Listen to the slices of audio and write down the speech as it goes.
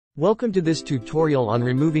Welcome to this tutorial on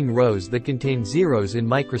removing rows that contain zeros in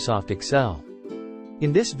Microsoft Excel.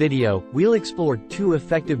 In this video, we'll explore 2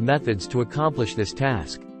 effective methods to accomplish this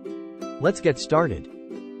task. Let's get started.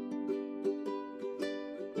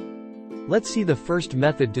 Let's see the first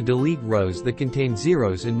method to delete rows that contain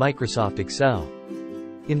zeros in Microsoft Excel.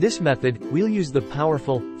 In this method, we'll use the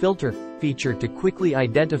powerful filter feature to quickly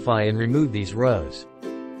identify and remove these rows.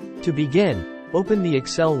 To begin, open the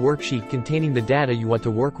Excel worksheet containing the data you want to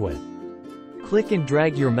work with. Click and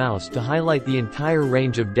drag your mouse to highlight the entire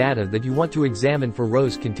range of data that you want to examine for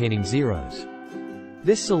rows containing zeros.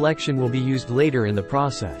 This selection will be used later in the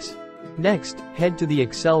process. Next, head to the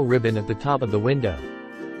Excel ribbon at the top of the window.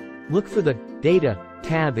 Look for the Data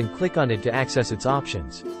tab and click on it to access its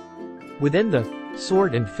options. Within the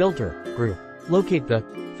Sort and Filter group, locate the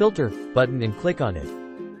Filter button and click on it.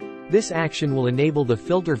 This action will enable the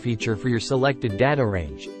filter feature for your selected data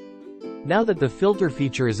range. Now that the filter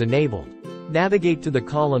feature is enabled, navigate to the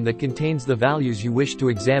column that contains the values you wish to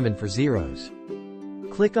examine for zeros.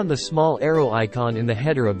 Click on the small arrow icon in the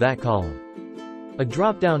header of that column. A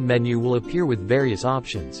drop-down menu will appear with various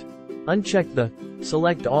options. Uncheck the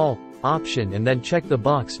Select All option and then check the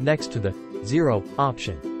box next to the Zero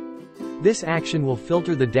option. This action will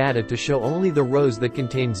filter the data to show only the rows that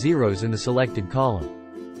contain zeros in the selected column.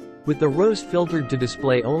 With the rows filtered to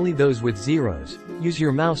display only those with zeros, use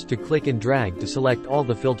your mouse to click and drag to select all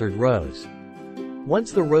the filtered rows.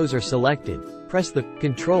 Once the rows are selected, press the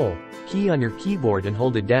Control key on your keyboard and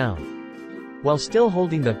hold it down. While still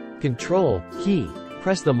holding the Control key,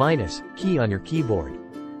 press the minus key on your keyboard.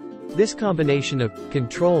 This combination of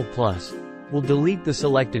Control plus will delete the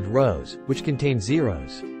selected rows, which contain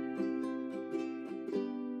zeros.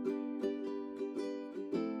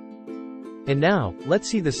 And now, let's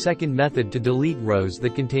see the second method to delete rows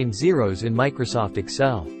that contain zeros in Microsoft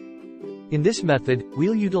Excel. In this method,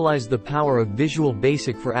 we'll utilize the power of Visual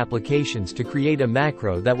Basic for applications to create a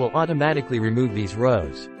macro that will automatically remove these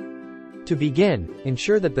rows. To begin,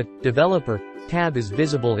 ensure that the Developer tab is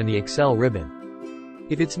visible in the Excel ribbon.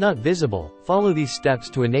 If it's not visible, follow these steps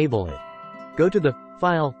to enable it. Go to the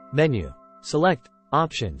File menu, select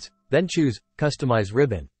Options, then choose Customize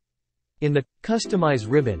Ribbon. In the Customize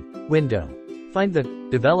Ribbon window, find the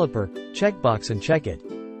Developer checkbox and check it.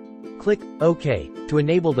 Click OK to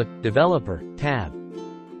enable the Developer tab.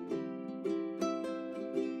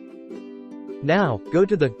 Now, go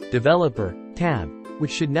to the Developer tab,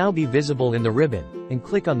 which should now be visible in the ribbon, and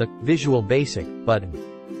click on the Visual Basic button.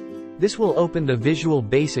 This will open the Visual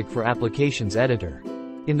Basic for Applications editor.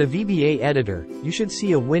 In the VBA editor, you should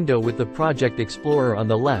see a window with the Project Explorer on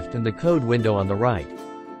the left and the Code window on the right.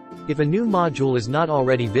 If a new module is not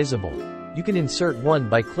already visible, you can insert one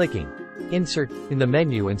by clicking Insert in the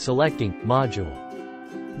menu and selecting Module.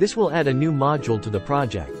 This will add a new module to the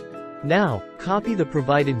project. Now, copy the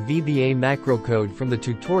provided VBA macro code from the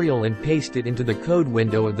tutorial and paste it into the code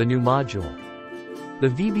window of the new module. The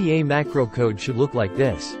VBA macro code should look like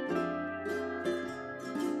this.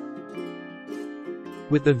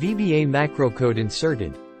 With the VBA macro code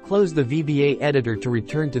inserted, close the VBA editor to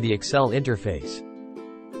return to the Excel interface.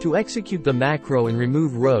 To execute the macro and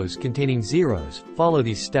remove rows containing zeros, follow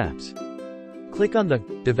these steps. Click on the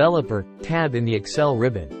Developer tab in the Excel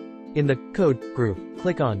ribbon. In the Code group,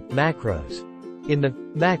 click on Macros. In the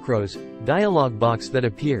Macros dialog box that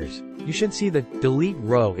appears, you should see the Delete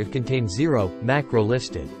Row if contains zero macro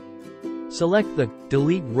listed. Select the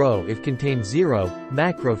Delete Row if contains zero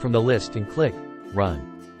macro from the list and click Run.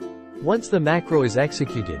 Once the macro is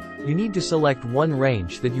executed, you need to select one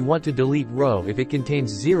range that you want to delete row if it contains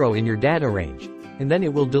 0 in your data range, and then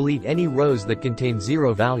it will delete any rows that contain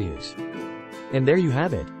 0 values. And there you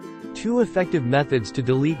have it. 2 effective methods to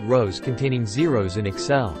delete rows containing zeros in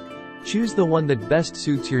Excel. Choose the one that best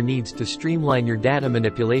suits your needs to streamline your data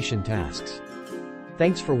manipulation tasks.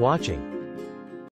 Thanks for watching.